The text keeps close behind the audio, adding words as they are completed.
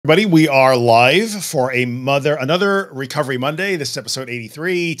Everybody, we are live for another Recovery Monday. This is episode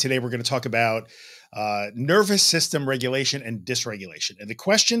 83. Today, we're going to talk about nervous system regulation and dysregulation. And the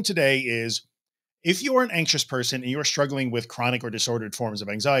question today is, if you are an anxious person and you are struggling with chronic or disordered forms of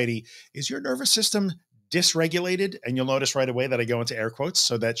anxiety, is your nervous system dysregulated? And you'll notice right away that I go into air quotes.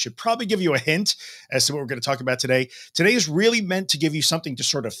 So that should probably give you a hint as to what we're going to talk about today. Today is really meant to give you something to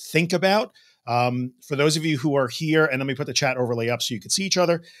sort of think about. For those of you who are here, and let me put the chat overlay up so you can see each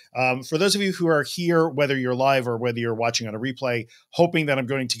other. For those of you who are here, whether you're live or whether you're watching on a replay, hoping that I'm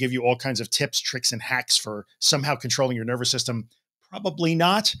going to give you all kinds of tips, tricks, and hacks for somehow controlling your nervous system. Probably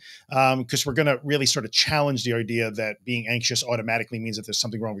not, because we're going to really sort of challenge the idea that being anxious automatically means that there's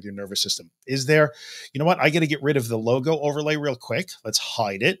something wrong with your nervous system. Is there? You know what? I got to get rid of the logo overlay real quick. Let's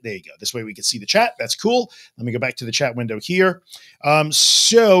hide it. There you go. This way we can see the chat. That's cool. Let me go back to the chat window here.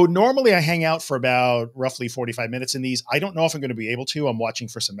 So normally I hang out for about roughly 45 minutes in these. I don't know if I'm going to be able to. I'm watching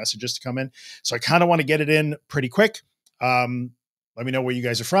for some messages to come in. So I kind of want to get it in pretty quick. Let me know where you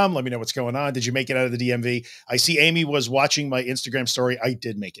guys are from. Let me know what's going on. Did you make it out of the DMV? I see Amy was watching my Instagram story. I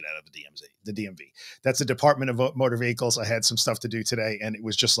did make it out of the DMV. That's the Department of Motor Vehicles. I had some stuff to do today, and it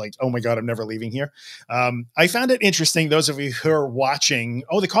was just like, oh my God, I'm never leaving here. I found it interesting. Those of you who are watching,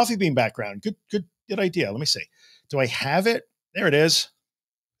 oh, the coffee bean background. Good idea. Let me see. Do I have it? There it is.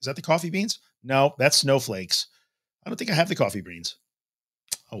 Is that the coffee beans? No, that's snowflakes. I don't think I have the coffee beans.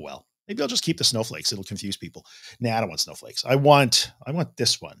 Oh, well. Maybe I'll just keep the snowflakes. It'll confuse people. Nah, I don't want snowflakes. I want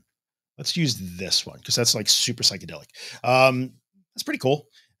this one. Let's use this one because that's like super psychedelic. That's pretty cool.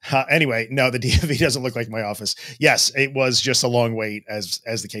 Anyway, no, the DMV doesn't look like my office. Yes, it was just a long wait as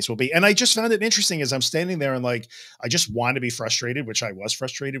the case will be. And I just found it interesting as I'm standing there and like, I just want to be frustrated, which I was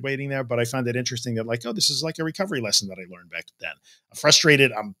frustrated waiting there, but I found it interesting that like, oh, this is like a recovery lesson that I learned back then. I'm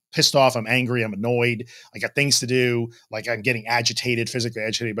frustrated. I'm pissed off. I'm angry. I'm annoyed. I got things to do. Like I'm getting agitated, physically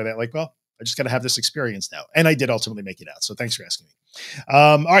agitated by that. Like, well, I just got to have this experience now. And I did ultimately make it out. So thanks for asking me.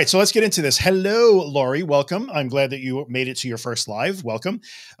 All right, so let's get into this. Hello, Laurie. Welcome. I'm glad that you made it to your first live. Welcome.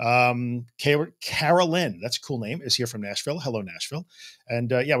 Carolyn, that's a cool name, is here from Nashville. Hello, Nashville.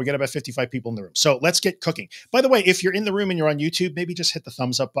 And yeah, we got about 55 people in the room. So let's get cooking. By the way, if you're in the room and you're on YouTube, maybe just hit the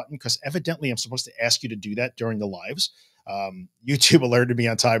thumbs up button because evidently I'm supposed to ask you to do that during the lives. YouTube alerted me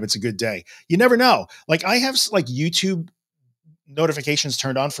on time. It's a good day. You never know. Like I have like YouTube notifications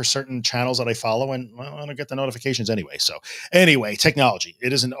turned on for certain channels that I follow, and well, I don't get the notifications anyway. So anyway, technology,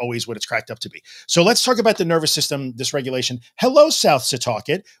 it isn't always what it's cracked up to be. So let's talk about the nervous system dysregulation. Hello, South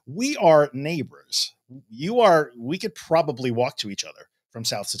Setauket. We are neighbors. We could probably walk to each other from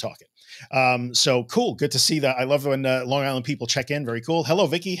South Setauket. So cool. Good to see that. I love when Long Island people check in. Very cool. Hello,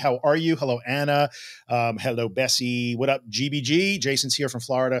 Vicky. How are you? Hello, Anna. Hello, Bessie. What up, GBG? Jason's here from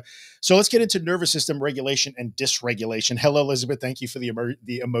Florida. So let's get into nervous system regulation and dysregulation. Hello, Elizabeth. Thank you for the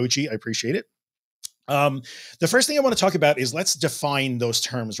emoji. I appreciate it. The first thing I want to talk about is let's define those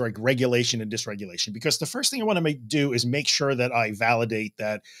terms, like regulation and dysregulation, because the first thing I want to do is make sure that I validate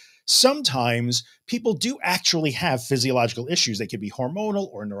that sometimes people do actually have physiological issues. They could be hormonal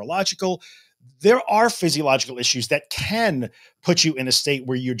or neurological. There are physiological issues that can put you in a state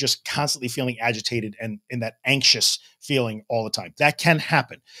where you're just constantly feeling agitated and in that anxious feeling all the time. That can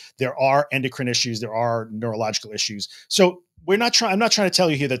happen. There are endocrine issues. There are neurological issues. So I'm not trying to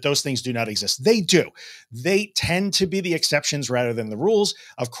tell you here that those things do not exist. They do. They tend to be the exceptions rather than the rules.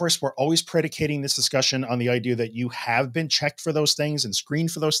 Of course, we're always predicating this discussion on the idea that you have been checked for those things and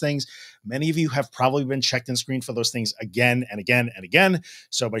screened for those things. Many of you have probably been checked and screened for those things again and again and again.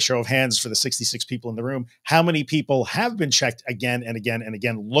 So by show of hands for the 66 people in the room, how many people have been checked again and again and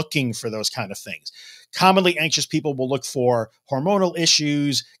again looking for those kind of things? Commonly, anxious people will look for hormonal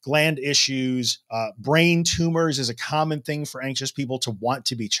issues, gland issues, brain tumors is a common thing for anxious people to want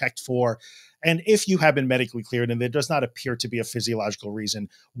to be checked for. And if you have been medically cleared and there does not appear to be a physiological reason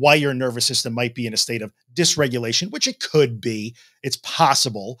why your nervous system might be in a state of dysregulation, which it could be, it's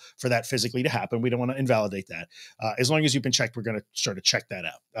possible for that physically to happen. We don't want to invalidate that. As long as you've been checked, we're going to sort of check that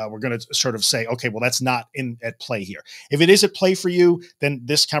out. We're going to sort of say, okay, well, that's not at play here. If it is at play for you, then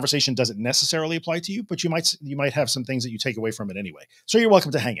this conversation doesn't necessarily apply to you, but you might have some things that you take away from it anyway. So you're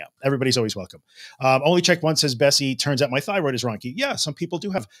welcome to hang out. Everybody's always welcome. Only checked once, says Bessie. Turns out my thyroid is wonky. Yeah, some people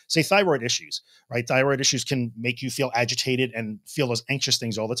do have, say, thyroid issues, right? Thyroid issues can make you feel agitated and feel those anxious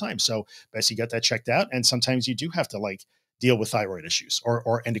things all the time. So Bessie got that checked out. And sometimes you do have to like deal with thyroid issues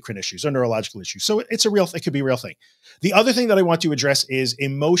or endocrine issues or neurological issues. So it could be a real thing. The other thing that I want to address is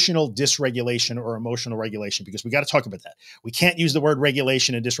emotional dysregulation or emotional regulation, because we got to talk about that. We can't use the word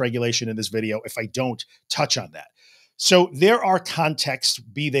regulation and dysregulation in this video if I don't touch on that. So there are contexts,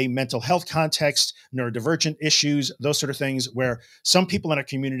 be they mental health context, neurodivergent issues, those sort of things, where some people in our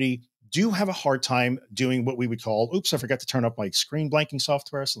community do have a hard time doing what we would call, oops, I forgot to turn up my screen blanking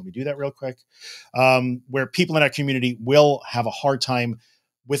software. So let me do that real quick. Where people in our community will have a hard time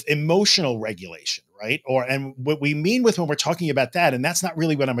with emotional regulation, right? And what we mean with when we're talking about that, and that's not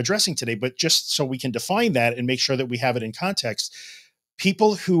really what I'm addressing today, but just so we can define that and make sure that we have it in context,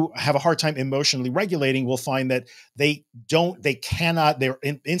 people who have a hard time emotionally regulating will find that they're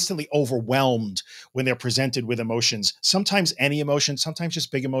instantly overwhelmed when they're presented with emotions, sometimes any emotion, sometimes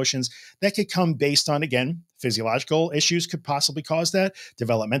just big emotions that could come based on, again, physiological issues could possibly cause that,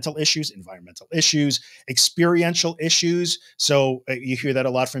 developmental issues, environmental issues, experiential issues. So you hear that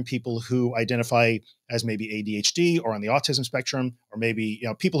a lot from people who identify as maybe ADHD or on the autism spectrum, or maybe,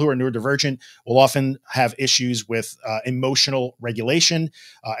 people who are neurodivergent will often have issues with emotional regulation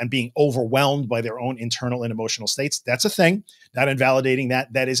and being overwhelmed by their own internal and emotional states. That's a thing. Not invalidating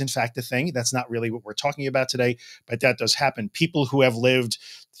that. That is in fact a thing. That's not really what we're talking about today, but that does happen. People who have lived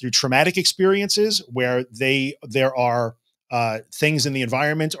through traumatic experiences where there are things in the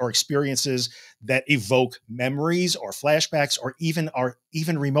environment or experiences that evoke memories or flashbacks or are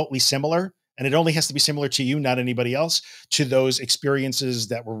even remotely similar. And it only has to be similar to you, not anybody else, to those experiences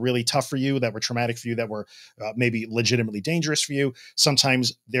that were really tough for you, that were traumatic for you, that were maybe legitimately dangerous for you.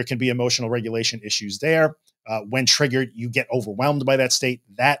 Sometimes there can be emotional regulation issues there. When triggered, you get overwhelmed by that state.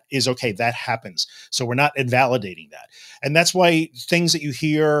 That is okay. That happens. So we're not invalidating that. And that's why things that you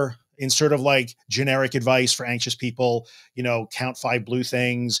hear in sort of like generic advice for anxious people, count 5 blue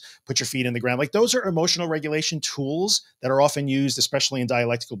things, put your feet in the ground. Like those are emotional regulation tools that are often used, especially in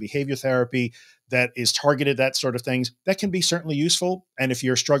dialectical behavior therapy, that is targeted, that sort of things that can be certainly useful. And if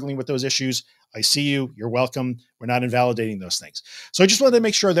you're struggling with those issues, I see you, you're welcome. We're not invalidating those things. So I just wanted to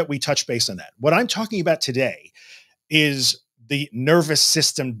make sure that we touch base on that. What I'm talking about today is the nervous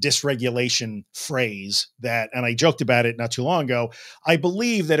system dysregulation phrase and I joked about it not too long ago. I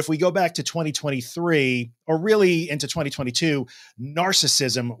believe that if we go back to 2023 or really into 2022,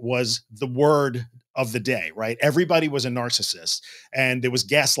 narcissism was the word of the day, right? Everybody was a narcissist, and there was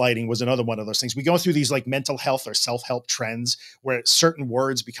gaslighting was another one of those things. We go through these like mental health or self-help trends where certain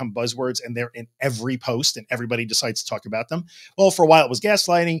words become buzzwords and they're in every post and everybody decides to talk about them. Well, for a while it was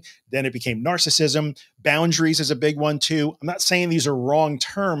gaslighting, then it became narcissism. Boundaries is a big one too. I'm not saying these are wrong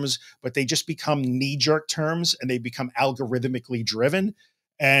terms, but they just become knee-jerk terms and they become algorithmically driven.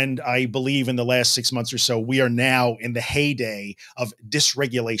 And I believe in the last 6 months or so, we are now in the heyday of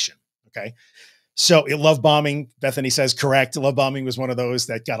dysregulation. Okay. So love bombing, Bethany says, correct. Love bombing was one of those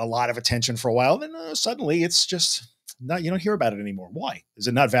that got a lot of attention for a while. Then suddenly it's just not, you don't hear about it anymore. Why? Is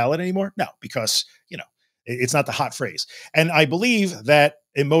it not valid anymore? No, because, it's not the hot phrase. And I believe that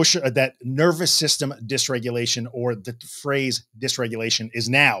that nervous system dysregulation, or the phrase dysregulation,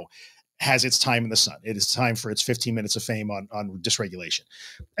 has its time in the sun. It is time for its 15 minutes of fame on dysregulation.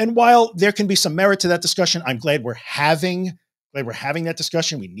 And while there can be some merit to that discussion, I'm glad we're having that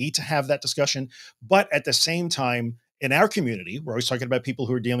discussion. We need to have that discussion. But at the same time, in our community, we're always talking about people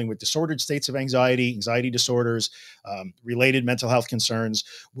who are dealing with disordered states of anxiety, anxiety disorders, related mental health concerns,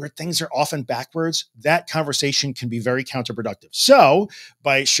 where things are often backwards. That conversation can be very counterproductive. So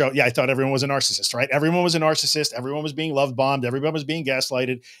I thought everyone was a narcissist, right? Everyone was a narcissist. Everyone was being love bombed. Everyone was being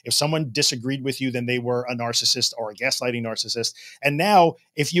gaslighted. If someone disagreed with you, then they were a narcissist or a gaslighting narcissist. And now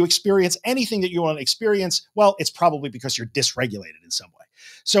if you experience anything that you want to experience, well, it's probably because you're dysregulated in some way.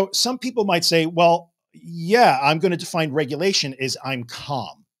 So some people might say, well, yeah, I'm going to define regulation as I'm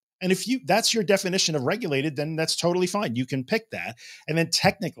calm. And if that's your definition of regulated, then that's totally fine. You can pick that. And then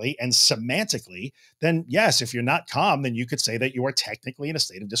technically and semantically, then yes, if you're not calm, then you could say that you are technically in a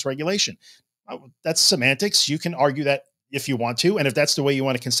state of dysregulation. That's semantics. You can argue that if you want to. And if that's the way you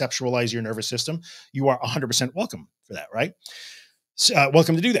want to conceptualize your nervous system, you are 100% welcome for that, right? So,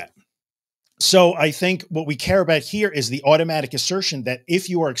 welcome to do that. So I think what we care about here is the automatic assertion that if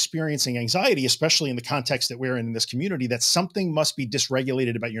you are experiencing anxiety, especially in the context that we're in this community, that something must be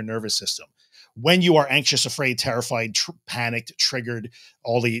dysregulated about your nervous system. When you are anxious, afraid, terrified, panicked, triggered,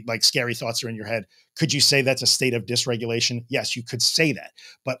 all the like scary thoughts are in your head, could you say that's a state of dysregulation? Yes, you could say that.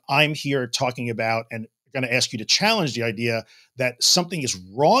 But I'm here talking about and going to ask you to challenge the idea that something is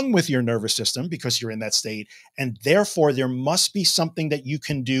wrong with your nervous system because you're in that state. And therefore, there must be something that you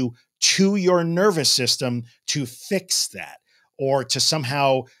can do to your nervous system to fix that, or to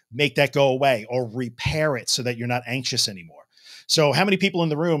somehow make that go away or repair it so that you're not anxious anymore. So how many people in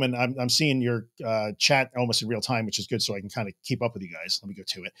the room, and I'm seeing your chat almost in real time, which is good, so I can kind of keep up with you guys. Let me go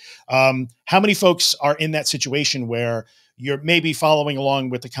to it. How many folks are in that situation where you're maybe following along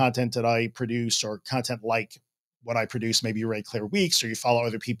with the content that I produce or content like what I produce. Maybe you read Clear Weeks, or you follow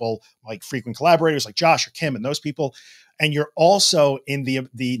other people like frequent collaborators like Josh or Kim and those people. And you're also in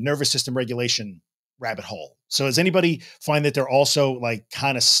the nervous system regulation rabbit hole. So does anybody find that they're also like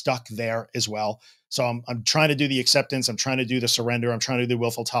kind of stuck there as well? So I'm trying to do the acceptance. I'm trying to do the surrender. I'm trying to do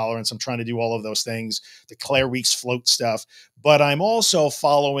willful tolerance. I'm trying to do all of those things, the Claire Weeks float stuff. But I'm also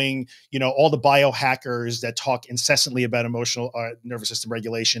following, all the biohackers that talk incessantly about emotional nervous system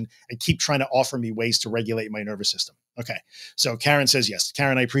regulation and keep trying to offer me ways to regulate my nervous system. Okay. So Karen says, yes,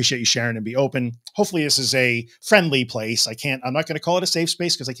 Karen, I appreciate you sharing and be open. Hopefully this is a friendly place. I'm not going to call it a safe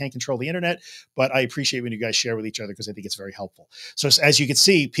space because I can't control the internet, but I appreciate when you guys share with each other because I think it's very helpful. So as you can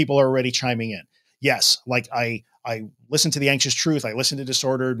see, people are already chiming in. Yes, like I listen to The Anxious Truth. I listen to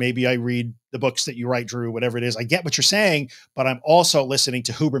Disordered. Maybe I read the books that you write, Drew, whatever it is. I get what you're saying, but I'm also listening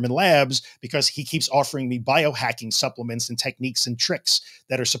to Huberman Labs because he keeps offering me biohacking supplements and techniques and tricks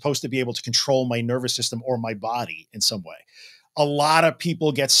that are supposed to be able to control my nervous system or my body in some way. A lot of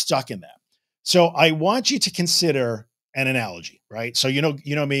people get stuck in that. So I want you to consider an analogy, right? So you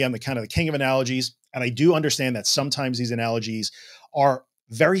know me, I'm the kind of the king of analogies, and I do understand that sometimes these analogies are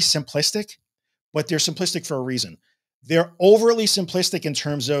very simplistic, but they're simplistic for a reason. They're overly simplistic in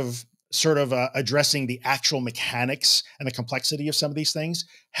terms of sort of addressing the actual mechanics and the complexity of some of these things.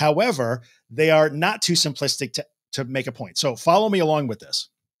 However, they are not too simplistic to make a point. So follow me along with this.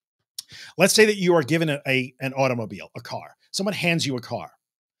 Let's say that you are given an automobile, a car. Someone hands you a car.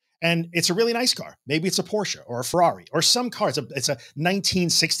 And it's a really nice car. Maybe it's a Porsche or a Ferrari or some car. It's a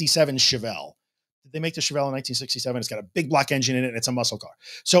 1967 Chevelle. Did they make the Chevelle in 1967? It's got a big block engine in it. And it's a muscle car.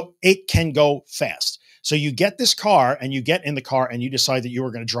 So it can go fast. So you get this car and you get in the car and you decide that you are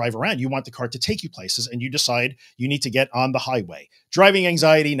going to drive around. You want the car to take you places and you decide you need to get on the highway. Driving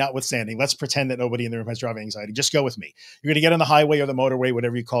anxiety notwithstanding. Let's pretend that nobody in the room has driving anxiety. Just go with me. You're going to get on the highway or the motorway,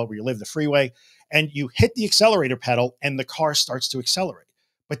 whatever you call it, where you live, the freeway, and you hit the accelerator pedal and the car starts to accelerate.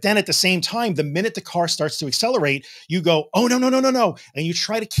 But then at the same time, the minute the car starts to accelerate, you go, oh, no, no, no, no, no. And you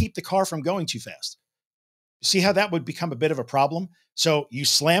try to keep the car from going too fast. See how that would become a bit of a problem? So you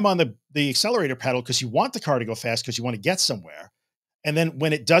slam on the accelerator pedal because you want the car to go fast because you want to get somewhere. And then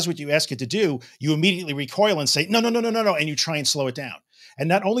when it does what you ask it to do, you immediately recoil and say, no, no, no, no, no, no. And you try and slow it down. And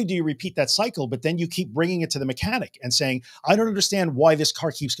not only do you repeat that cycle, but then you keep bringing it to the mechanic and saying, I don't understand why this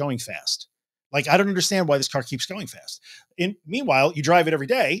car keeps going fast. Like, I don't understand why this car keeps going fast. Meanwhile, you drive it every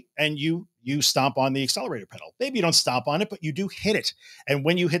day and you stomp on the accelerator pedal. Maybe you don't stomp on it, but you do hit it. And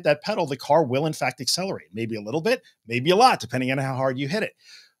when you hit that pedal, the car will in fact accelerate, maybe a little bit, maybe a lot, depending on how hard you hit it.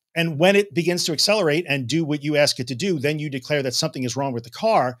 And when it begins to accelerate and do what you ask it to do, then you declare that something is wrong with the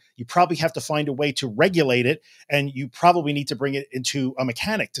car. You probably have to find a way to regulate it. And you probably need to bring it into a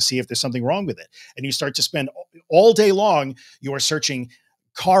mechanic to see if there's something wrong with it. And you start to spend all day long, you are searching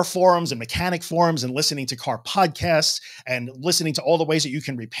car forums and mechanic forums and listening to car podcasts and listening to all the ways that you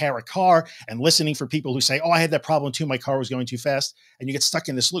can repair a car and listening for people who say, oh, I had that problem too. My car was going too fast. And you get stuck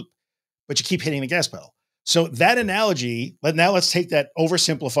in this loop, but you keep hitting the gas pedal. So that analogy, now let's take that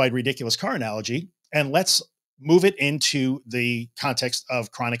oversimplified, ridiculous car analogy and let's move it into the context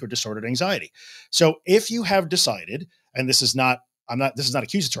of chronic or disordered anxiety. So if you have decided, and this is not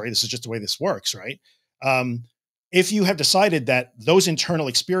accusatory, this is just the way this works, right? If you have decided that those internal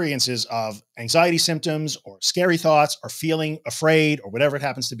experiences of anxiety symptoms or scary thoughts or feeling afraid or whatever it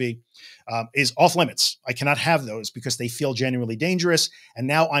happens to be is off limits, I cannot have those because they feel genuinely dangerous. And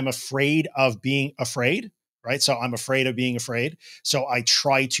now I'm afraid of being afraid, right? So I'm afraid of being afraid. So I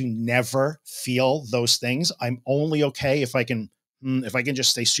try to never feel those things. I'm only okay if I can just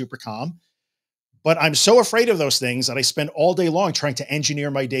stay super calm. But I'm so afraid of those things that I spend all day long trying to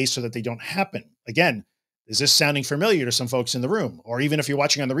engineer my day so that they don't happen. Again, is this sounding familiar to some folks in the room? Or even if you're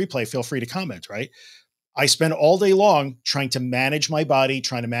watching on the replay, feel free to comment, right? I spend all day long trying to manage my body,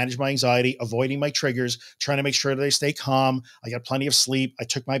 trying to manage my anxiety, avoiding my triggers, trying to make sure that I stay calm. I got plenty of sleep. I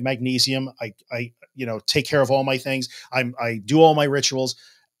took my magnesium. I take care of all my things. I do all my rituals.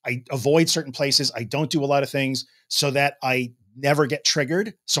 I avoid certain places. I don't do a lot of things so that I never get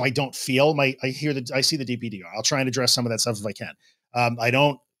triggered. So I don't feel I see the DPDR. I'll try and address some of that stuff if I can. I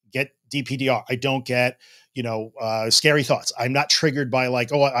don't get DPDR. I don't get, scary thoughts. I'm not triggered by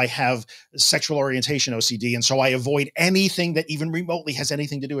like, oh, I have sexual orientation OCD. And so I avoid anything that even remotely has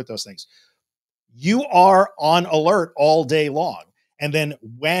anything to do with those things. You are on alert all day long. And then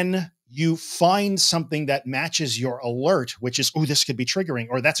when you find something that matches your alert, which is, oh, this could be triggering,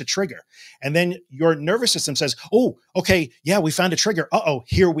 or that's a trigger. And then your nervous system says, oh, okay, yeah, we found a trigger. Uh-oh,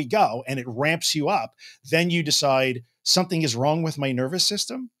 here we go. And it ramps you up. Then you decide something is wrong with my nervous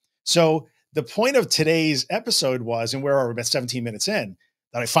system. So the point of today's episode was, and we're about 17 minutes in,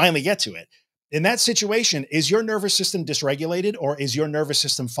 that I finally get to it, In that situation, is your nervous system dysregulated or is your nervous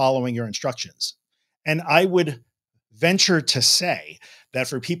system following your instructions? And I would venture to say that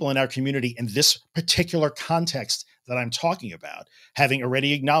for people in our community in this particular context that I'm talking about, having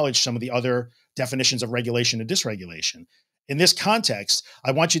already acknowledged some of the other definitions of regulation and dysregulation, in this context,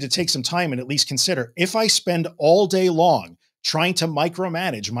 I want you to take some time and at least consider, if I spend all day long trying to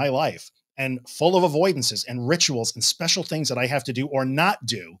micromanage my life and full of avoidances and rituals and special things that I have to do or not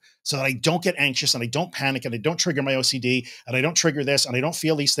do so that I don't get anxious and I don't panic and I don't trigger my OCD and I don't trigger this and I don't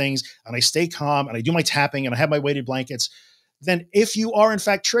feel these things and I stay calm and I do my tapping and I have my weighted blankets, then if you are in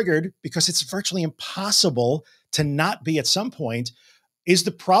fact triggered, because it's virtually impossible to not be at some point, is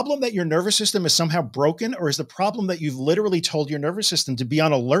the problem that your nervous system is somehow broken, or is the problem that you've literally told your nervous system to be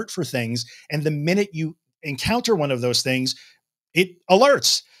on alert for things, and the minute you encounter one of those things, it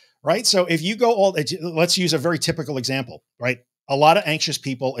alerts, right? So if you go let's use a very typical example, right? A lot of anxious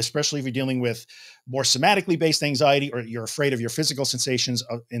people, especially if you're dealing with more somatically based anxiety or you're afraid of your physical sensations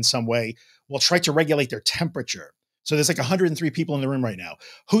in some way, will try to regulate their temperature. So there's like 103 people in the room right now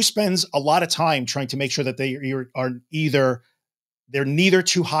who spends a lot of time trying to make sure that they're neither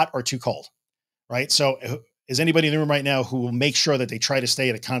too hot or too cold, right? So is anybody in the room right now who will make sure that they try to stay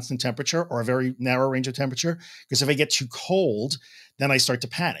at a constant temperature or a very narrow range of temperature? Because if I get too cold, then I start to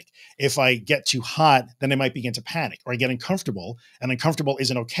panic. If I get too hot, then I might begin to panic, or I get uncomfortable, and uncomfortable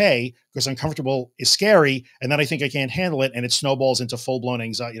isn't okay because uncomfortable is scary. And then I think I can't handle it. And it snowballs into full-blown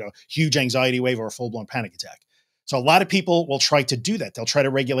anxiety, huge anxiety wave or a full-blown panic attack. So a lot of people will try to do that. They'll try to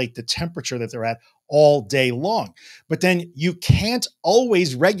regulate the temperature that they're at all day long. But then you can't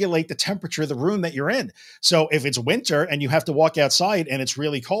always regulate the temperature of the room that you're in. So if it's winter and you have to walk outside and it's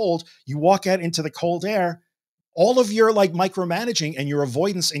really cold, you walk out into the cold air, all of your like micromanaging and your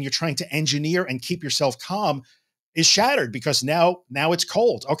avoidance and you're trying to engineer and keep yourself calm is shattered because now it's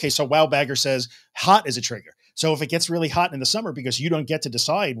cold. Okay, so Wow Bagger says hot is a trigger. So if it gets really hot in the summer because you don't get to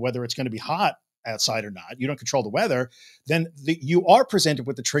decide whether it's going to be hot outside or not, you don't control the weather, then you are presented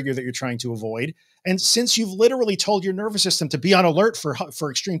with the trigger that you're trying to avoid. And since you've literally told your nervous system to be on alert for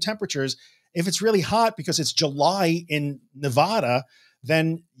extreme temperatures, if it's really hot because it's July in Nevada,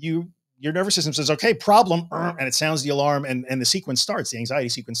 then your nervous system says, okay, problem, and it sounds the alarm and the sequence starts, the anxiety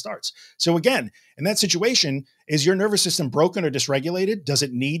sequence starts. So again, in that situation, is your nervous system broken or dysregulated? Does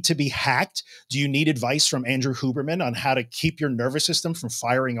it need to be hacked? Do you need advice from Andrew Huberman on how to keep your nervous system from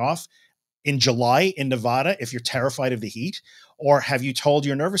firing off in July in Nevada if you're terrified of the heat? Or have you told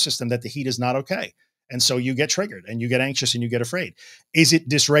your nervous system that the heat is not okay? And so you get triggered and you get anxious and you get afraid. Is it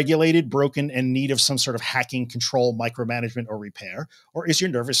dysregulated, broken, and in need of some sort of hacking, control, micromanagement, or repair? Or is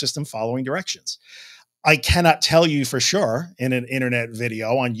your nervous system following directions? I cannot tell you for sure in an internet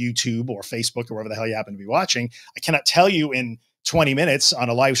video on YouTube or Facebook or wherever the hell you happen to be watching. I cannot tell you in 20 minutes on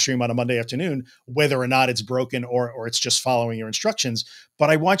a live stream on a Monday afternoon whether or not it's broken or it's just following your instructions.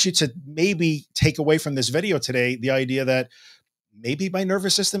 But I want you to maybe take away from this video today the idea that maybe my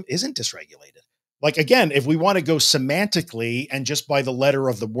nervous system isn't dysregulated. Like, again, if we want to go semantically and just by the letter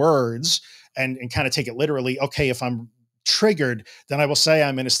of the words and kind of take it literally, okay, if I'm triggered, then I will say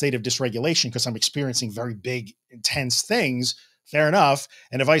I'm in a state of dysregulation because I'm experiencing very big, intense things. Fair enough.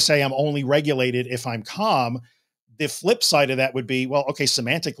 And if I say I'm only regulated if I'm calm, the flip side of that would be, well, okay,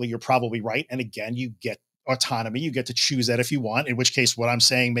 semantically, you're probably right. And again, you get autonomy. You get to choose that if you want, in which case what I'm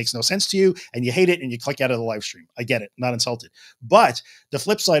saying makes no sense to you and you hate it and you click out of the live stream. I get it, not insulted. But the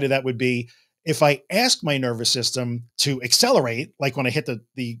flip side of that would be, if I ask my nervous system to accelerate, like when I hit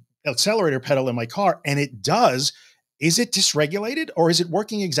the accelerator pedal in my car and it does, is it dysregulated or is it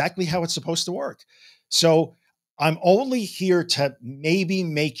working exactly how it's supposed to work? So I'm only here to maybe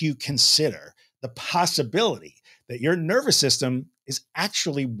make you consider the possibility that your nervous system is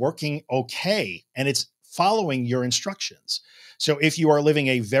actually working okay and it's following your instructions. So if you are living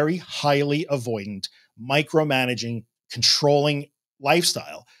a very highly avoidant, micromanaging, controlling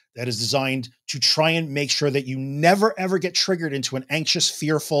lifestyle that is designed to try and make sure that you never, ever get triggered into an anxious,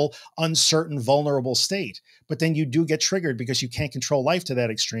 fearful, uncertain, vulnerable state, but then you do get triggered because you can't control life to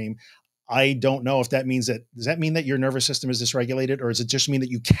that extreme, I don't know if that means that, does that mean that your nervous system is dysregulated, or does it just mean that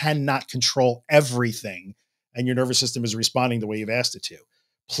you cannot control everything and your nervous system is responding the way you've asked it to?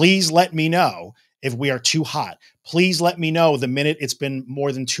 Please let me know if we are too hot. Please let me know the minute it's been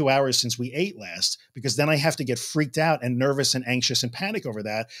more than 2 hours since we ate last, because then I have to get freaked out and nervous and anxious and panic over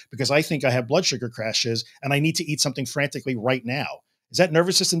that because I think I have blood sugar crashes and I need to eat something frantically right now. Is that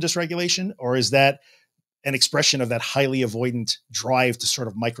nervous system dysregulation, or is that an expression of that highly avoidant drive to sort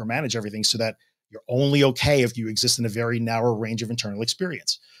of micromanage everything so that you're only okay if you exist in a very narrow range of internal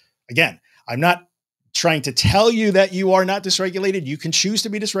experience? Again, I'm not trying to tell you that you are not dysregulated. You can choose to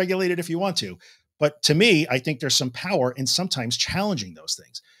be dysregulated if you want to. But to me, I think there's some power in sometimes challenging those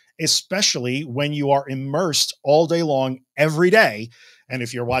things, especially when you are immersed all day long, every day. And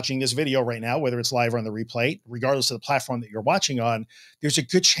if you're watching this video right now, whether it's live or on the replay, regardless of the platform that you're watching on, there's a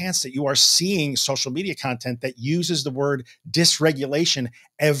good chance that you are seeing social media content that uses the word dysregulation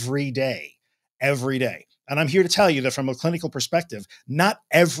every day, every day. And I'm here to tell you that from a clinical perspective, not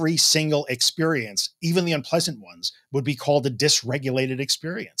every single experience, even the unpleasant ones, would be called a dysregulated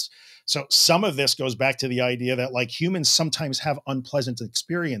experience. So some of this goes back to the idea that like humans sometimes have unpleasant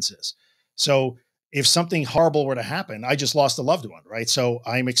experiences. So if something horrible were to happen, I just lost a loved one, right? So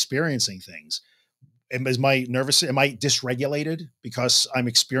I'm experiencing things. Am I dysregulated because I'm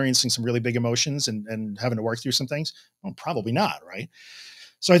experiencing some really big emotions and having to work through some things? Well, probably not, right?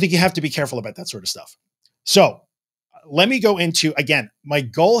 So I think you have to be careful about that sort of stuff. So let me go into, again, my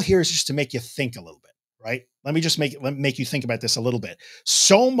goal here is just to make you think a little bit, right? Let me just make you think about this a little bit.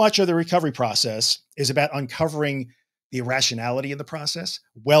 So much of the recovery process is about uncovering the irrationality in the process,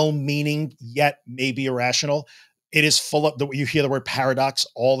 well-meaning yet maybe irrational. It is full of, you hear the word paradox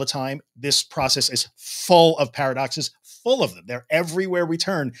all the time. This process is full of paradoxes, full of them. They're everywhere we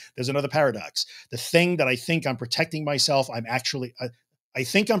turn. There's another paradox. The thing that I think I'm protecting myself, I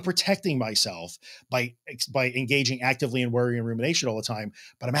think I'm protecting myself by engaging actively in worry and rumination all the time,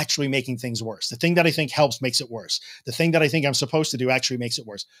 but I'm actually making things worse. The thing that I think helps makes it worse. The thing that I think I'm supposed to do actually makes it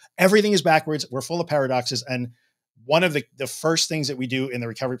worse. Everything is backwards. We're full of paradoxes. And one of the first things that we do in the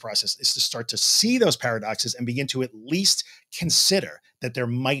recovery process is to start to see those paradoxes and begin to at least consider that there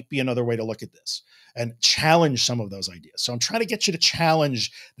might be another way to look at this and challenge some of those ideas. So I'm trying to get you to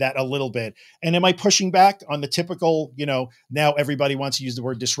challenge that a little bit. And am I pushing back on the typical, now everybody wants to use the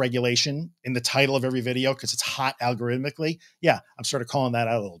word dysregulation in the title of every video because it's hot algorithmically? Yeah, I'm sort of calling that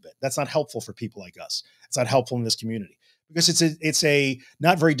out a little bit. That's not helpful for people like us. It's not helpful in this community because it's a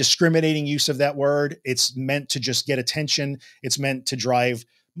not very discriminating use of that word. It's meant to just get attention. It's meant to drive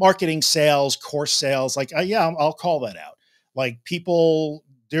marketing, sales, course sales. Like, yeah, I'll call that out. Like people,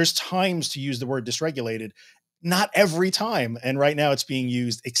 there's times to use the word dysregulated, not every time. And right now it's being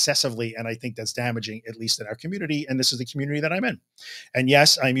used excessively. And I think that's damaging, at least in our community. And this is the community that I'm in. And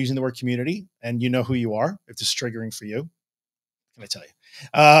yes, I'm using the word community, and you know who you are. If this is triggering for you, can I tell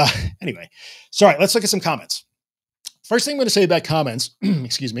you? Anyway, so all right, let's look at some comments. First thing I'm going to say about comments,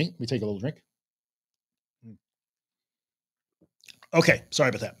 excuse me, let me take a little drink. Okay, sorry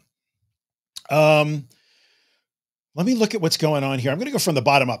about that. Let me look at what's going on here. I'm going to go from the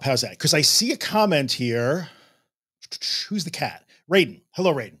bottom up. How's that? Because I see a comment here. Who's the cat? Raiden.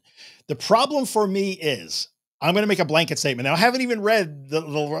 Hello, Raiden. The problem for me is I'm going to make a blanket statement. Now, I haven't even read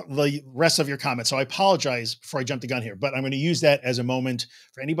the rest of your comments, so I apologize before I jump the gun here, but I'm going to use that as a moment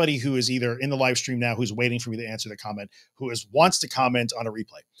for anybody who is either in the live stream now, who's waiting for me to answer the comment, wants to comment on a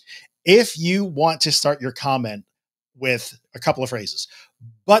replay. If you want to start your comment with a couple of phrases,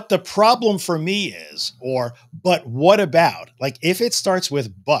 but the problem for me is, or, but what about, like if it starts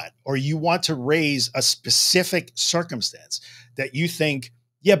with but, or you want to raise a specific circumstance that you think,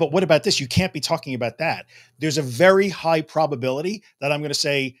 yeah, but what about this? You can't be talking about that. There's a very high probability that I'm going to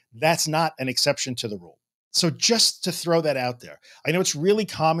say that's not an exception to the rule. So just to throw that out there, I know it's really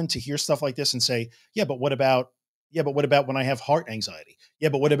common to hear stuff like this and say, yeah, but what about, when I have heart anxiety? Yeah,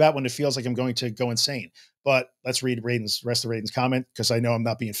 but what about when it feels like I'm going to go insane? But let's read rest of Raiden's comment, because I know I'm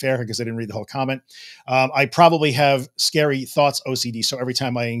not being fair because I didn't read the whole comment. I probably have scary thoughts, OCD. So every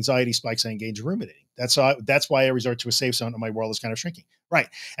time my anxiety spikes, I engage in ruminating. That's why I resort to a safe zone and my world is kind of shrinking. Right.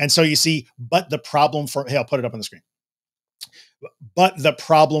 And so you see, but the problem hey, I'll put it up on the screen. But the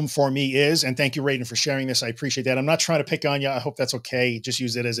problem for me is, and thank you, Raiden, for sharing this. I appreciate that. I'm not trying to pick on you. I hope that's okay. Just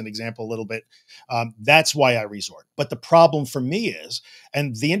use it as an example a little bit. That's why I resort. But the problem for me is,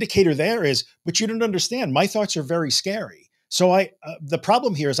 and the indicator there is, but you don't understand. My thoughts are very scary. So the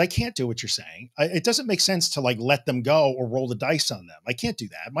problem here is I can't do what you're saying. It doesn't make sense to like let them go or roll the dice on them. I can't do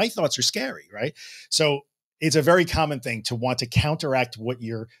that. My thoughts are scary, right? So it's a very common thing to want to counteract what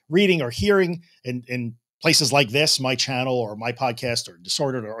you're reading or hearing in places like this, my channel or my podcast or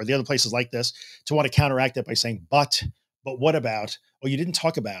Disordered or the other places like this, to want to counteract it by saying, but what about, oh, you didn't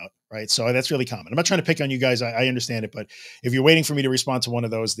talk about, right? So that's really common. I'm not trying to pick on you guys. I understand it, but if you're waiting for me to respond to one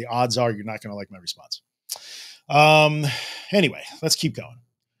of those, the odds are you're not going to like my response. Anyway, let's keep going.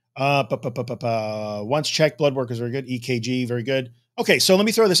 Once checked, blood work is very good. EKG, very good. Okay. So let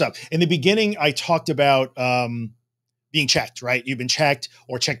me throw this up. In the beginning, I talked about, being checked, right? You've been checked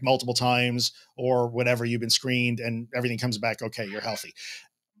or checked multiple times or whatever. You've been screened and everything comes back. Okay. You're healthy.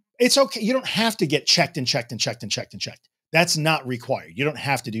 It's okay. You don't have to get checked and checked and checked and checked and checked. That's not required. You don't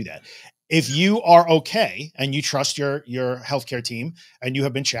have to do that. If you are okay and you trust your healthcare team and you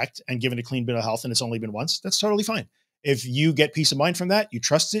have been checked and given a clean bill of health and it's only been once, that's totally fine. If you get peace of mind from that, you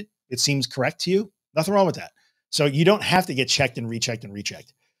trust it, it seems correct to you, nothing wrong with that. So you don't have to get checked and rechecked and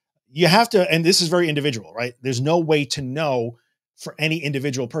rechecked. You have to, and this is very individual, right? There's no way to know for any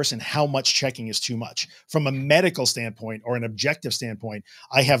individual person how much checking is too much. From a medical standpoint or an objective standpoint,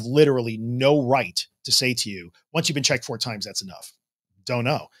 I have literally no right to say to you, once you've been checked 4 times, that's enough. Don't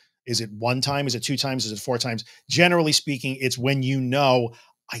know. Is it 1 time? Is it 2 times? Is it 4 times? Generally speaking, it's when you know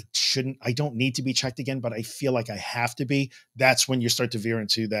I don't need to be checked again, but I feel like I have to be. That's when you start to veer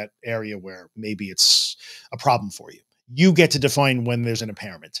into that area where maybe it's a problem for you. You get to define when there's an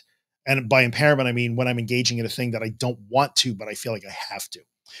impairment. And by impairment, I mean when I'm engaging in a thing that I don't want to, but I feel like I have to.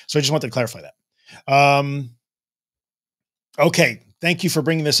 So I just wanted to clarify that. Okay. Thank you for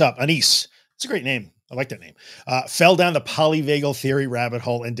bringing this up. Anise. It's a great name. I like that name. Fell down the polyvagal theory rabbit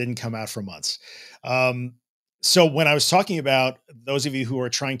hole and didn't come out for months. So when I was talking about those of you who are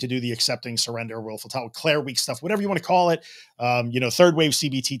trying to do the accepting, surrender, willful, Claire week stuff, whatever you want to call it, third wave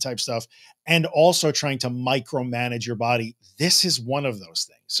CBT type stuff, and also trying to micromanage your body. This is one of those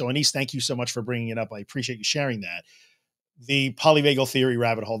things. So Anise, thank you so much for bringing it up. I appreciate you sharing that. The polyvagal theory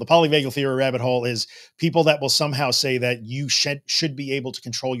rabbit hole. The polyvagal theory rabbit hole is people that will somehow say that you should be able to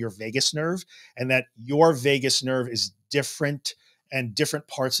control your vagus nerve and that your vagus nerve is different and different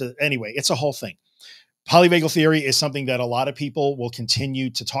parts of, anyway, it's a whole thing. Polyvagal theory is something that a lot of people will continue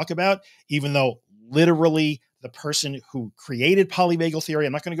to talk about, even though literally the person who created polyvagal theory,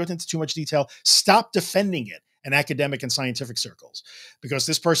 I'm not going to go into too much detail, stopped defending it in academic and scientific circles because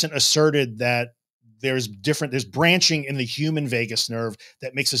this person asserted that there's branching in the human vagus nerve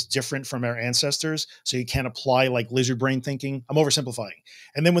that makes us different from our ancestors. So you can't apply like lizard brain thinking. I'm oversimplifying.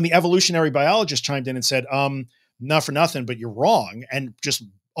 And then when the evolutionary biologist chimed in and said, not for nothing, but you're wrong, and just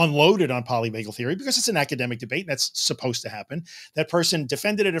unloaded on polyvagal theory because it's an academic debate and that's supposed to happen. That person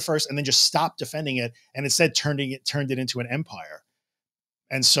defended it at first and then just stopped defending it and instead turned it into an empire.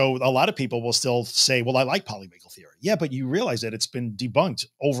 And so a lot of people will still say, well, I like polyvagal theory. Yeah, but you realize that it's been debunked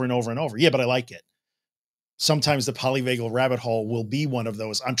over and over and over. Yeah, but I like it. Sometimes the polyvagal rabbit hole will be one of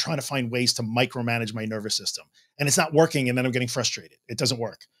those. I'm trying to find ways to micromanage my nervous system and it's not working. And then I'm getting frustrated. It doesn't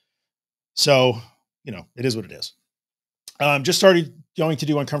work. So, it is what it is. Just started going to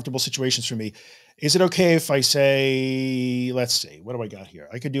do uncomfortable situations for me. Is it okay if I say, let's see, what do I got here?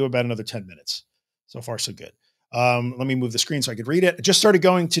 I could do about another 10 minutes. So far, so good. Let me move the screen so I could read it. Just started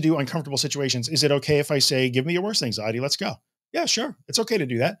going to do uncomfortable situations. Is it okay if I say, give me your worst anxiety? Let's go. Yeah, sure. It's okay to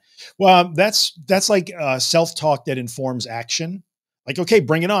do that. Well, that's like self-talk that informs action. Like, okay,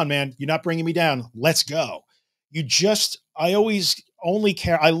 bring it on, man. You're not bringing me down. Let's go. I always only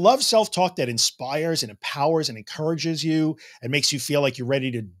care. I love self-talk that inspires and empowers and encourages you and makes you feel like you're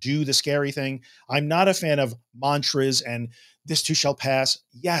ready to do the scary thing. I'm not a fan of mantras and this too shall pass.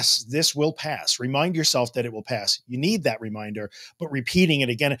 Yes, this will pass. Remind yourself that it will pass. You need that reminder, but repeating it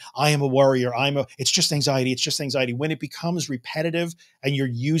again, I am a warrior. It's just anxiety. It's just anxiety. When it becomes repetitive and you're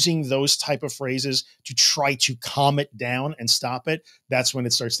using those type of phrases to try to calm it down and stop it, that's when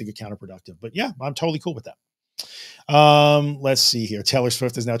it starts to get counterproductive. But yeah, I'm totally cool with that. Let's see here. Taylor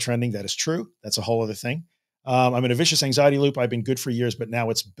Swift is now trending. That is true. That's a whole other thing. I'm in a vicious anxiety loop. I've been good for years, but now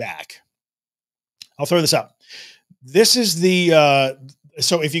it's back. I'll throw this up. This is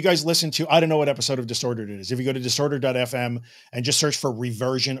so if you guys listen to, I don't know what episode of Disordered it is. If you go to disordered.fm and just search for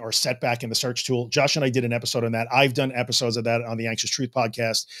reversion or setback in the search tool, Josh and I did an episode on that. I've done episodes of that on the Anxious Truth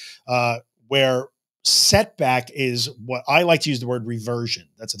podcast, where setback is what I like to use the word reversion.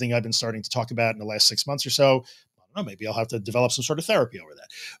 That's the thing I've been starting to talk about in the last 6 months or so. I don't know, maybe I'll have to develop some sort of therapy over that.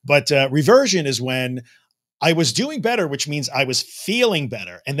 But reversion is when I was doing better, which means I was feeling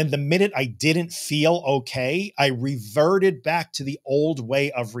better. And then the minute I didn't feel okay, I reverted back to the old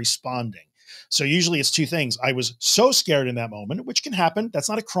way of responding. So usually it's 2 things. I was so scared in that moment, which can happen. That's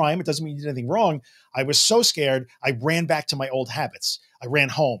not a crime. It doesn't mean you did anything wrong. I was so scared. I ran back to my old habits. I ran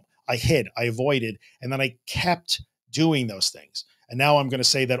home. I hid, I avoided, and then I kept doing those things. And now I'm going to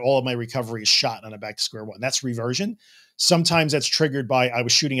say that all of my recovery is shot and I'm back to square one. That's reversion. Sometimes that's triggered by I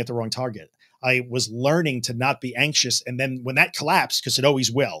was shooting at the wrong target. I was learning to not be anxious. And then when that collapsed, because it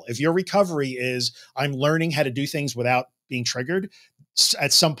always will, if your recovery is I'm learning how to do things without being triggered,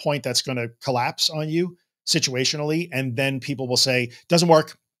 at some point that's going to collapse on you situationally. And then people will say, doesn't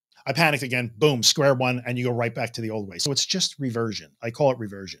work. I panicked again, boom, square one, and you go right back to the old way. So it's just reversion. I call it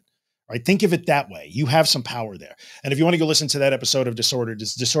reversion. Right? Think of it that way. You have some power there. And if you want to go listen to that episode of Disordered,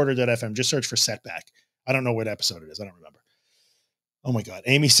 it's disordered.fm. Just search for setback. I don't know what episode it is. I don't remember. Oh my God.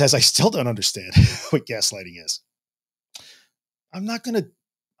 Amy says, I still don't understand what gaslighting is. I'm not going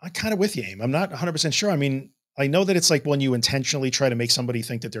I'm kind of with you, Aim. I'm not 100% sure. I mean, I know that it's like when you intentionally try to make somebody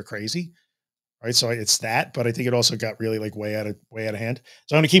think that they're crazy, right? So it's that, but I think it also got really like way out of hand.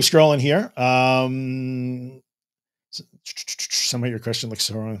 So I'm going to keep scrolling here. Some of your question looks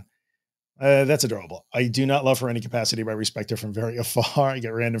so wrong. That's adorable. I do not love her any capacity, but I respect her from very afar. I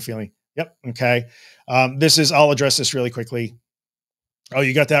get random feeling. Yep. Okay. I'll address this really quickly. Oh,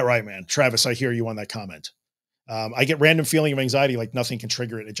 you got that right, man. Travis, I hear you on that comment. I get random feeling of anxiety, like nothing can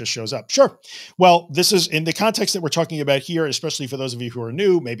trigger it. It just shows up. Sure. Well, this is in the context that we're talking about here, especially for those of you who are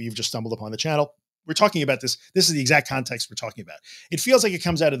new, maybe you've just stumbled upon the channel. We're talking about this. This is the exact context we're talking about. It feels like it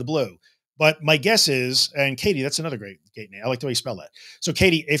comes out of the blue. But my guess is, and Katie, that's another great name. I like the way you spell that. So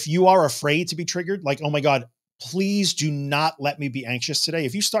Katie, if you are afraid to be triggered, like, oh my God, please do not let me be anxious today.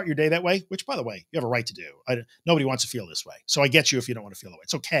 If you start your day that way, which by the way, you have a right to do. Nobody wants to feel this way. So I get you if you don't want to feel that way.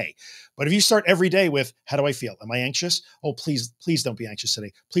 It's okay. But if you start every day with, how do I feel? Am I anxious? Oh, please don't be anxious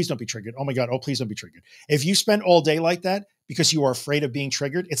today. Please don't be triggered. Oh my God. Oh, please don't be triggered. If you spend all day like that, because you are afraid of being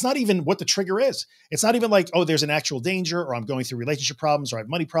triggered, it's not even what the trigger is. It's not even like, oh, there's an actual danger, or I'm going through relationship problems, or I have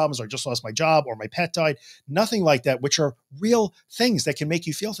money problems, or I just lost my job, or my pet died. Nothing like that, which are real things that can make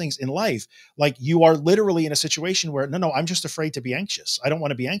you feel things in life. Like you are literally in a situation where, no, I'm just afraid to be anxious. I don't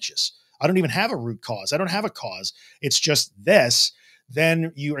want to be anxious. I don't even have a root cause. I don't have a cause. It's just this.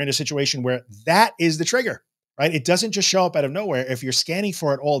 Then you are in a situation where that is the trigger, right? It doesn't just show up out of nowhere. If you're scanning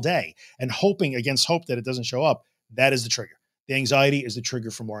for it all day and hoping against hope that it doesn't show up, that is the trigger. The anxiety is the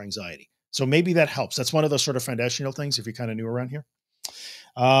trigger for more anxiety. So maybe that helps. That's one of those sort of foundational things if you're kind of new around here.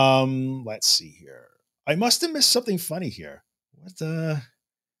 Let's see here. I must have missed something funny here. What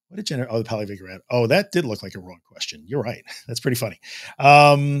did Jenner? Oh, the polyvigor ad. Oh, that did look like a wrong question. You're right. That's pretty funny.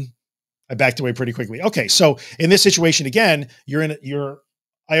 I backed away pretty quickly. Okay. So in this situation, again,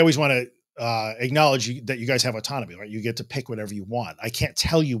 I always want to acknowledge that you guys have autonomy, right? You get to pick whatever you want. I can't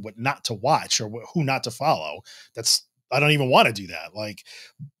tell you what not to watch or who not to follow. I don't even want to do that. Like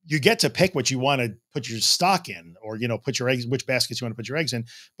you get to pick what you want to put your stock in, or, put your eggs, which baskets you want to put your eggs in.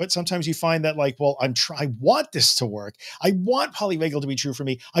 But sometimes you find that like, well, I want this to work. I want polyvagal to be true for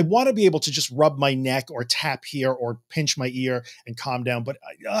me. I want to be able to just rub my neck or tap here or pinch my ear and calm down. But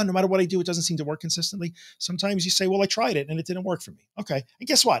no matter what I do, it doesn't seem to work consistently. Sometimes you say, well, I tried it and it didn't work for me. Okay. And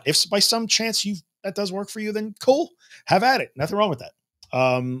guess what? If by some chance that does work for you, then cool, have at it. Nothing wrong with that.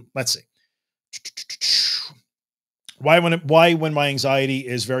 Let's see. Why when my anxiety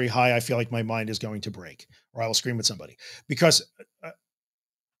is very high, I feel like my mind is going to break or I will scream at somebody? Because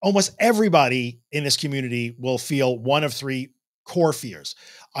almost everybody in this community will feel one of three core fears.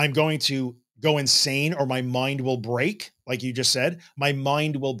 I'm going to go insane or my mind will break. Like you just said, my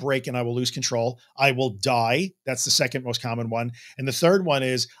mind will break and I will lose control. I will die. That's the second most common one. And the third one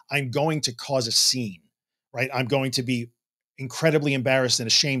is I'm going to cause a scene, right? I'm going to be incredibly embarrassed and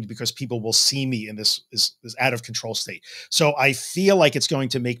ashamed because people will see me in this out of control state. So I feel like it's going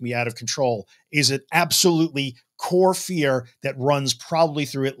to make me out of control is an absolutely core fear that runs probably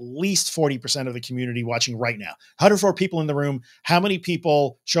through at least 40% of the community watching right now. 104 people in the room. How many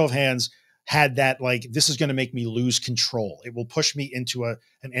people, show of hands, had that, like, this is going to make me lose control. It will push me into an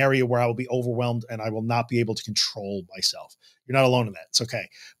area where I will be overwhelmed and I will not be able to control myself. You're not alone in that. It's okay.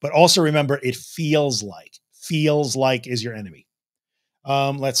 But also remember, it feels like is your enemy.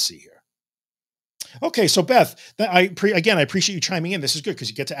 Let's see here. Okay. So Beth, I appreciate you chiming in. This is good because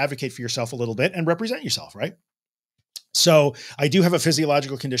you get to advocate for yourself a little bit and represent yourself, right? So I do have a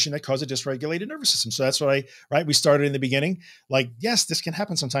physiological condition that causes a dysregulated nervous system. So that's what we started in the beginning. Like, yes, this can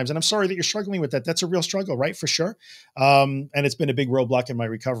happen sometimes. And I'm sorry that you're struggling with that. That's a real struggle, right? For sure. And it's been a big roadblock in my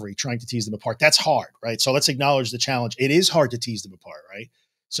recovery, trying to tease them apart. That's hard, right? So let's acknowledge the challenge. It is hard to tease them apart, right?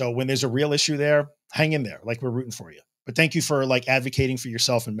 So when there's a real issue there, hang in there. Like, we're rooting for you. But thank you for like advocating for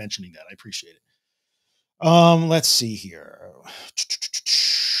yourself and mentioning that. I appreciate it. Let's see here.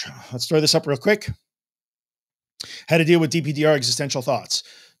 Let's throw this up real quick. How to deal with DPDR existential thoughts.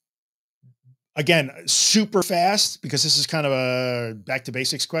 Again, super fast, because this is kind of a back to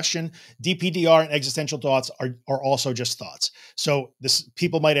basics question. DPDR and existential thoughts are also just thoughts. So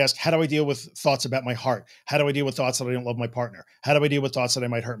people might ask, how do I deal with thoughts about my heart? How do I deal with thoughts that I don't love my partner? How do I deal with thoughts that I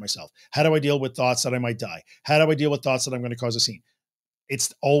might hurt myself? How do I deal with thoughts that I might die? How do I deal with thoughts that I'm going to cause a scene?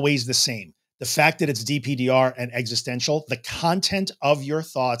 It's always the same. The fact that it's DPDR and existential, the content of your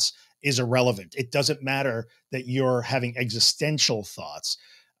thoughts is irrelevant. It doesn't matter that you're having existential thoughts.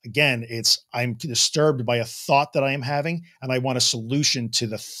 Again, I'm disturbed by a thought that I am having, and I want a solution to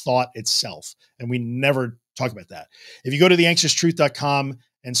the thought itself. And we never talk about that. If you go to theanxioustruth.com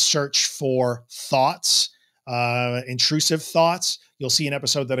and search for thoughts, intrusive thoughts. You'll see an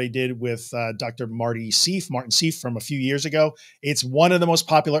episode that I did with Dr. Martin Seif from a few years ago. It's one of the most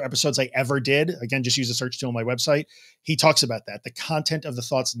popular episodes I ever did. Again, just use the search tool on my website. He talks about that. The content of the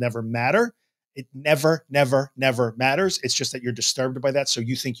thoughts never matter. It never, never, never matters. It's just that you're disturbed by that. So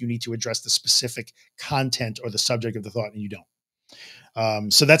you think you need to address the specific content or the subject of the thought, and you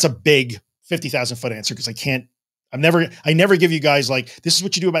don't. So that's a big 50,000 foot answer, because I never give you guys like, this is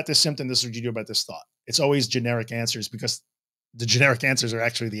what you do about this symptom. This is what you do about this thought. It's always generic answers, because the generic answers are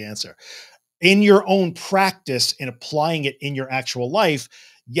actually the answer. In your own practice and applying it in your actual life,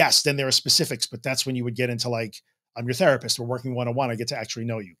 yes, then there are specifics, but that's when you would get into like, I'm your therapist, we're working one-on-one, I get to actually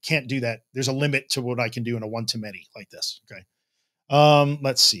know you. Can't do that. There's a limit to what I can do in a one-to-many like this. Okay.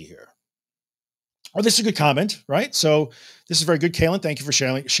 Let's see here. Oh, this is a good comment, right? So this is very good, Kaylin. Thank you for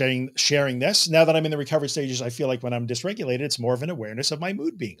sharing this. Now that I'm in the recovery stages, I feel like when I'm dysregulated, it's more of an awareness of my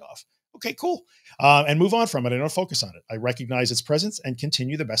mood being off. Okay, cool. And move on from it. I don't focus on it. I recognize its presence and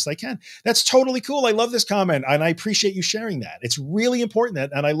continue the best I can. That's totally cool. I love this comment, and I appreciate you sharing that. It's really important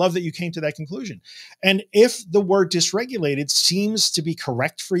that, and I love that you came to that conclusion. And if the word dysregulated seems to be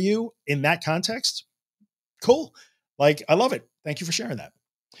correct for you in that context, cool. Like, I love it. Thank you for sharing that.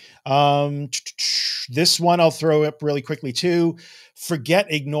 This one I'll throw up really quickly too.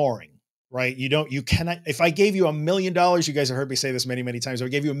 Forget ignoring, right? You cannot, if I gave you $1 million, you guys have heard me say this many, many times. If I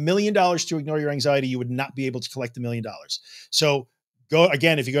gave you $1 million to ignore your anxiety, you would not be able to collect $1 million. So go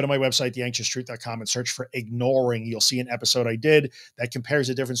again, if you go to my website, theanxioustruth.com, and search for ignoring, you'll see an episode I did that compares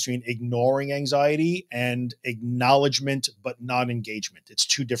the difference between ignoring anxiety and acknowledgement, but non-engagement. It's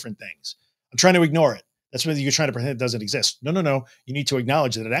two different things. I'm trying to ignore it. That's when you're trying to pretend it doesn't exist. No, no, no. You need to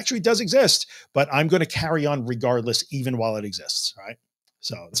acknowledge that it actually does exist, but I'm going to carry on regardless, even while it exists. All right.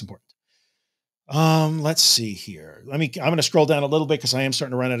 So it's important. Let's see here. I'm going to scroll down a little bit, because I am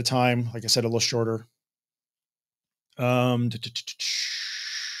starting to run out of time. Like I said, a little shorter. No.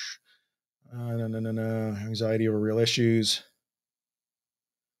 Anxiety over real issues.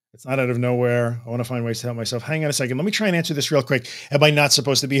 It's not out of nowhere. I want to find ways to help myself. Hang on a second. Let me try and answer this real quick. Am I not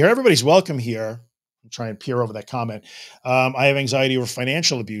supposed to be here? Everybody's welcome here. I'm trying to peer over that comment. I have anxiety over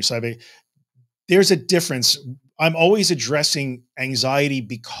financial abuse. There's a difference. I'm always addressing anxiety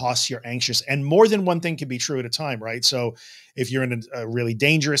because you're anxious, and more than one thing can be true at a time, right? So if you're in a really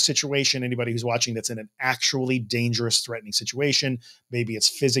dangerous situation, anybody who's watching that's in an actually dangerous, threatening situation, maybe it's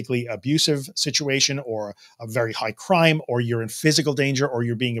physically abusive situation or a very high crime, or you're in physical danger, or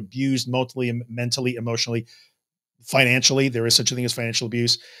you're being abused mentally, emotionally, financially, there is such a thing as financial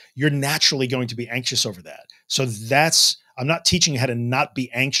abuse. You're naturally going to be anxious over that. So I'm not teaching you how to not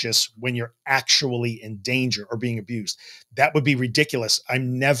be anxious when you're actually in danger or being abused. That would be ridiculous. I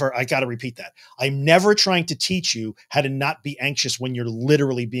got to repeat that. I'm never trying to teach you how to not be anxious when you're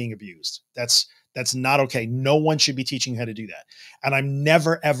literally being abused. That's not okay. No one should be teaching you how to do that. And I'm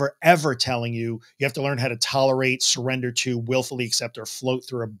never, ever, ever telling you have to learn how to tolerate, surrender to, willfully accept, or float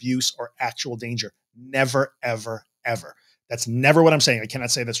through abuse or actual danger. Never, ever, ever. That's never what I'm saying. I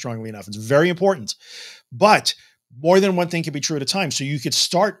cannot say that strongly enough. It's very important, but more than one thing can be true at a time. So you could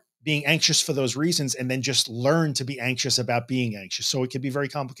start being anxious for those reasons and then just learn to be anxious about being anxious. So it can be very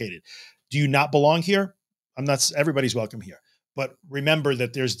complicated. Do you not belong here? Everybody's welcome here. But remember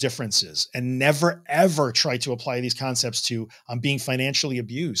that there's differences, and never, ever try to apply these concepts to I'm being financially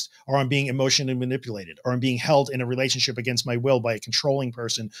abused, or I'm being emotionally manipulated, or I'm being held in a relationship against my will by a controlling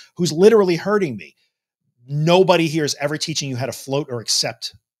person who's literally hurting me. Nobody here is ever teaching you how to float or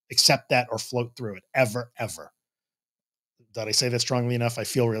accept that or float through it. Ever, ever. Did I say that strongly enough? I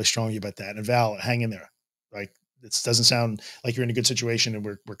feel really strongly about that. And Val, hang in there. Like, this doesn't sound like you're in a good situation, and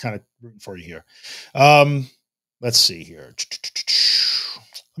we're kind of rooting for you here. Let's see here.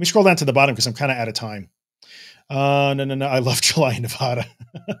 Let me scroll down to the bottom, because I'm kind of out of time. No. I love July in Nevada.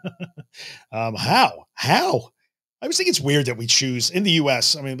 How? I always think it's weird that we choose in the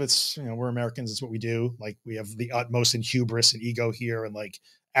US. I mean, it's, we're Americans. It's what we do. Like, we have the utmost in hubris and ego here, and like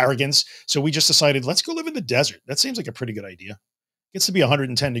arrogance. So we just decided, let's go live in the desert. That seems like a pretty good idea. It gets to be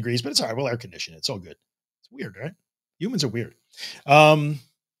 110 degrees, but it's all right. We'll air condition it. It's all good. It's weird, right? Humans are weird. All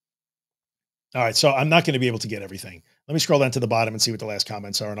right. So I'm not going to be able to get everything. Let me scroll down to the bottom and see what the last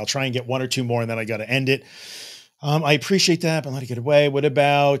comments are, and I'll try and get one or two more, and then I got to end it. I appreciate that, but let it get away. What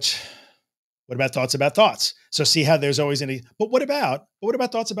about thoughts about thoughts? So see how there's always but what about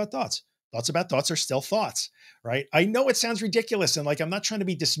thoughts about thoughts? Thoughts about thoughts are still thoughts, right? I know it sounds ridiculous, and like, I'm not trying to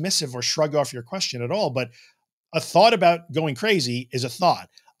be dismissive or shrug off your question at all, but a thought about going crazy is a thought.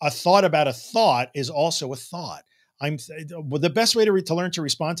 A thought about a thought is also a thought. The best way to learn to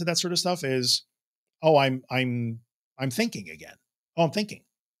respond to that sort of stuff is, oh, I'm thinking again. Oh, I'm thinking,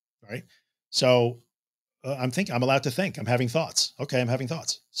 right? So I'm thinking, I'm allowed to think. I'm having thoughts. Okay. I'm having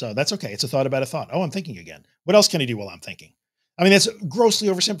thoughts. So that's okay. It's a thought about a thought. Oh, I'm thinking again. What else can I do while I'm thinking? I mean, that's grossly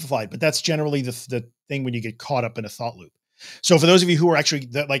oversimplified, but that's generally the thing when you get caught up in a thought loop. So for those of you who are actually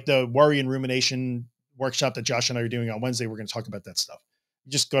like the worry and rumination workshop that Josh and I are doing on Wednesday, we're going to talk about that stuff.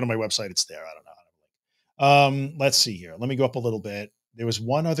 Just go to my website. It's there. I don't know. Let's see here. Let me go up a little bit. There was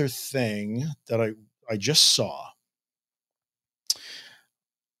one other thing that I just saw.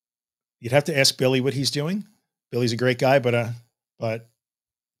 You'd have to ask Billy what he's doing. Billy's a great guy, but I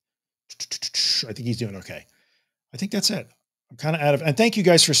think he's doing okay. I think that's it. I'm kind of out of, and thank you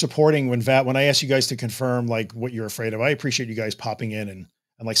guys for supporting when I asked you guys to confirm like what you're afraid of. I appreciate you guys popping in and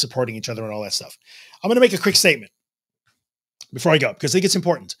like supporting each other and all that stuff. I'm going to make a quick statement before I go, because I think it's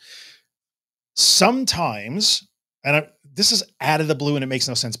important. Sometimes, and this is out of the blue and it makes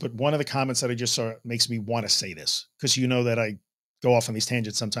no sense, but one of the comments that I just saw makes me want to say this, because you know that I go off on these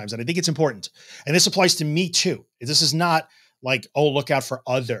tangents sometimes, and I think it's important. And this applies to me too. This is not like, oh, look out for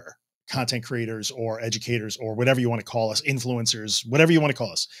other content creators or educators or whatever you want to call us, influencers, whatever you want to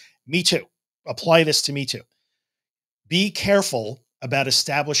call us. Me too. Apply this to me too. Be careful about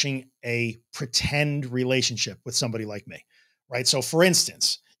establishing a pretend relationship with somebody like me, right? So for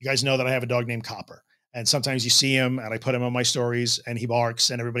instance, you guys know that I have a dog named Copper, and sometimes you see him and I put him on my stories and he barks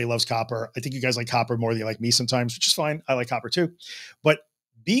and everybody loves Copper. I think you guys like Copper more than you like me sometimes, which is fine. I like Copper too, but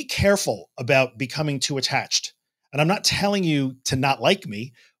be careful about becoming too attached. And I'm not telling you to not like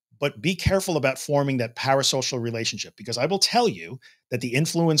me, but be careful about forming that parasocial relationship, because I will tell you that the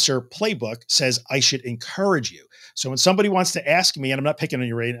influencer playbook says I should encourage you. So when somebody wants to ask me, and I'm not picking on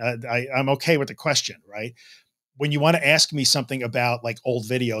you, Ray, I'm okay with the question, right? When you want to ask me something about like old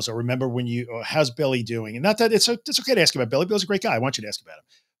videos, or remember when or how's Billy doing? And not that it's okay to ask about Billy. Billy's a great guy. I want you to ask about him,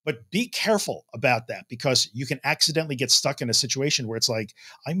 but be careful about that, because you can accidentally get stuck in a situation where it's like,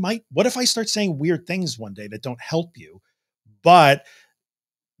 what if I start saying weird things one day that don't help you, but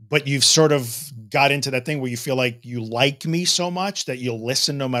you've sort of got into that thing where you feel like you like me so much that you'll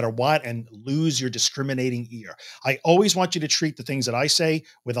listen no matter what and lose your discriminating ear. I always want you to treat the things that I say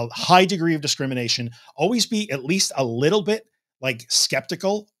with a high degree of discrimination. Always be at least a little bit like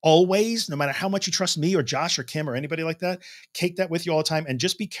skeptical, always, no matter how much you trust me or Josh or Kim or anybody like that. Take that with you all the time, and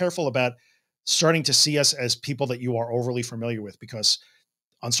just be careful about starting to see us as people that you are overly familiar with, because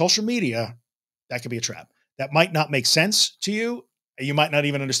on social media, that could be a trap. That might not make sense to you. You might not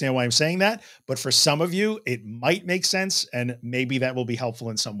even understand why I'm saying that, but for some of you, it might make sense, and maybe that will be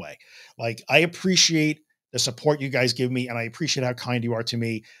helpful in some way. Like, I appreciate the support you guys give me, and I appreciate how kind you are to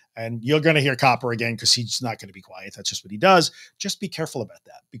me. And you're going to hear Copper again, because he's not going to be quiet. That's just what he does. Just be careful about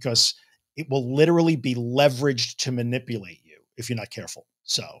that, because it will literally be leveraged to manipulate you if you're not careful.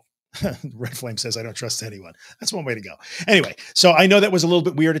 So Red Flame says, I don't trust anyone. That's one way to go. Anyway, so I know that was a little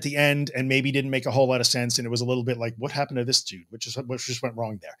bit weird at the end and maybe didn't make a whole lot of sense. And it was a little bit like, what happened to this dude? Which just went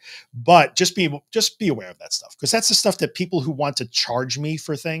wrong there. But just be aware of that stuff, because that's the stuff that people who want to charge me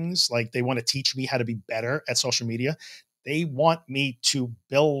for things, like they want to teach me how to be better at social media. They want me to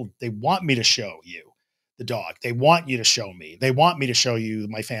show you the dog. They want you to show me. They want me to show you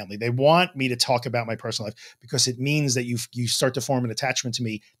my family. They want me to talk about my personal life, because it means that you start to form an attachment to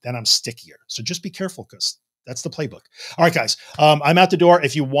me, then I'm stickier. So just be careful, because that's the playbook. All right, guys, I'm out the door.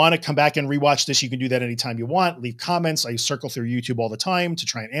 If you want to come back and rewatch this, you can do that anytime you want. Leave comments. I circle through YouTube all the time to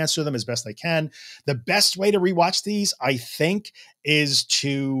try and answer them as best I can. The best way to rewatch these, I think, is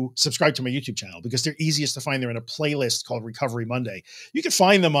to subscribe to my YouTube channel, because they're easiest to find. They're in a playlist called Recovery Monday. You can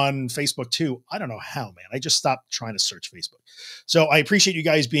find them on Facebook too. I don't know how, man. I just stopped trying to search Facebook. So I appreciate you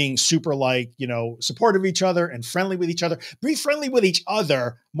guys being super, like, supportive of each other and friendly with each other. Be friendly with each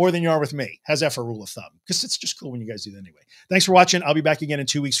other more than you are with me. How's that for a rule of thumb? Because it's just cool when you guys do that anyway. Thanks for watching. I'll be back again in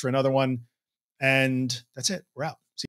 2 weeks for another one. And that's it. We're out.